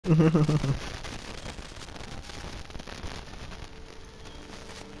Black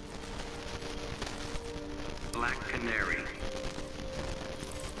Canary.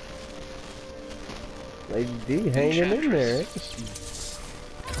 Lady D hanging in there.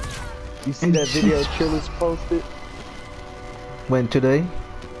 You see that video Trillis posted? When today?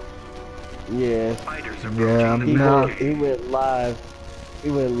 Yeah. Yeah, I'm not. He went live.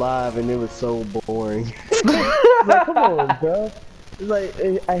 He went live and it was so boring. Like, come on, bro. It's like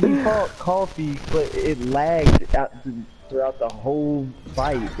he bought coffee, but it lagged out throughout the whole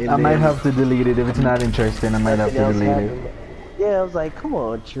fight. I might have to delete it if it's not interesting. I might have to delete it. Yeah, I was like, come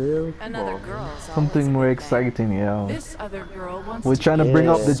on, Trill. Another girl's Something more exciting, yo. This other girl wants We're trying to bring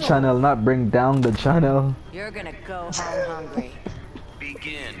up the channel, not bring down the channel. You're gonna go home hungry.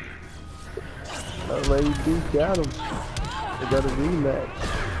 Begin. Lady D got him. They got a rematch.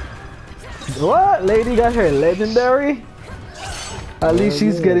 What? Lady got her legendary? At least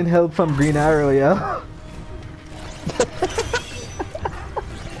she's getting help from Green Arrow, yeah.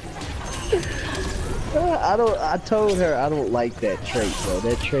 I told her I don't like that trait, bro.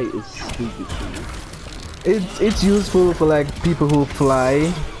 That trait is stupid to me. It's useful for like people who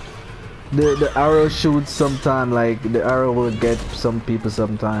fly. The arrow shoots sometime, like the arrow will get some people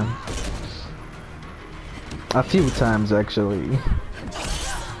sometime. A few times actually.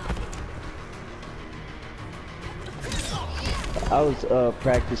 I was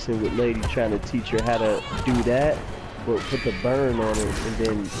practicing with Lady trying to teach her how to do that, but put the burn on it and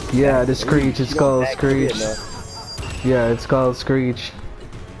then... Yeah, the screech, it's called screech. Yeah, it's called screech.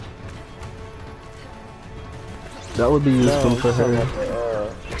 That would be useful for her.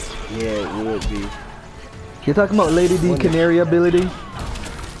 Yeah, it would be. You're talking about Lady D Canary ability?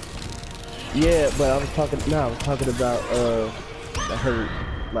 Yeah, but I was talking about her,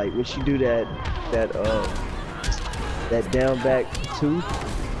 like when she do that down back 2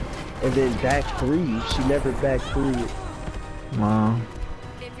 and then back 3, she never back 3. Wow.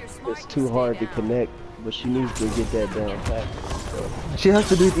 It's too hard to connect, but she needs to get that down back. So. She has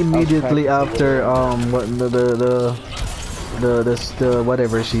to do it immediately after what the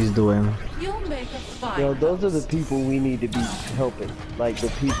whatever she's doing. Yo, those are the people we need to be helping. Like the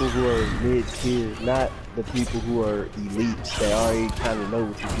people who are mid-tier, not the people who are elites that already kind of know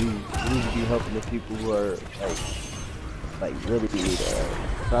what to do. We need to be helping the people who are like really need it.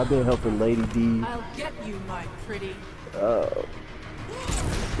 So I've been helping Lady D. I'll get you, my pretty.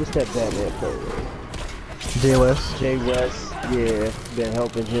 What's that Batman player? Jay West. Jay West, yeah, been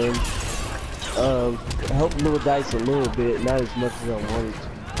helping him. Helped Lil Dice a little bit, not as much as I wanted to.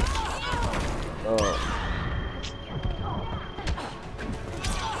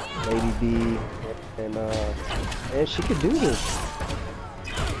 Lady D, and she could do this.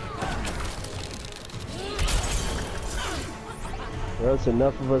 Well, it's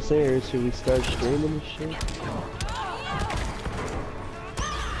enough of us here. Should we start streaming this shit?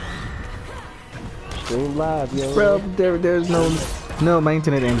 Stream live, yo. Bro, there's no, my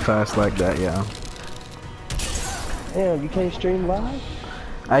internet ain't fast like that, yeah. Damn, you can't stream live?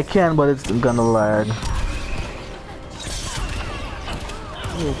 I can, but it's gonna lag.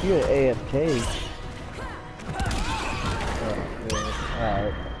 If you're an AFK. Oh, man.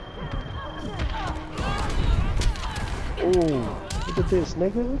 Alright. Ooh, look at this,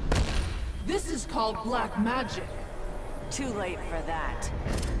 nigga. This is called black magic. Too late for that.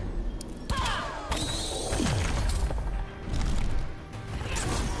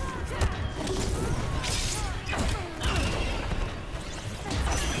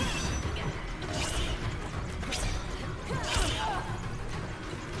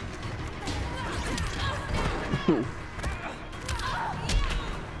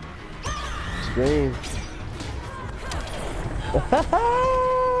 Scream.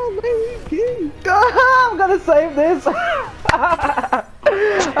 I'm gonna save this. I'm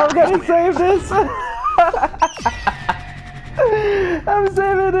gonna save this. I'm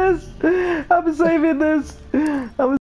saving this. I'm saving this.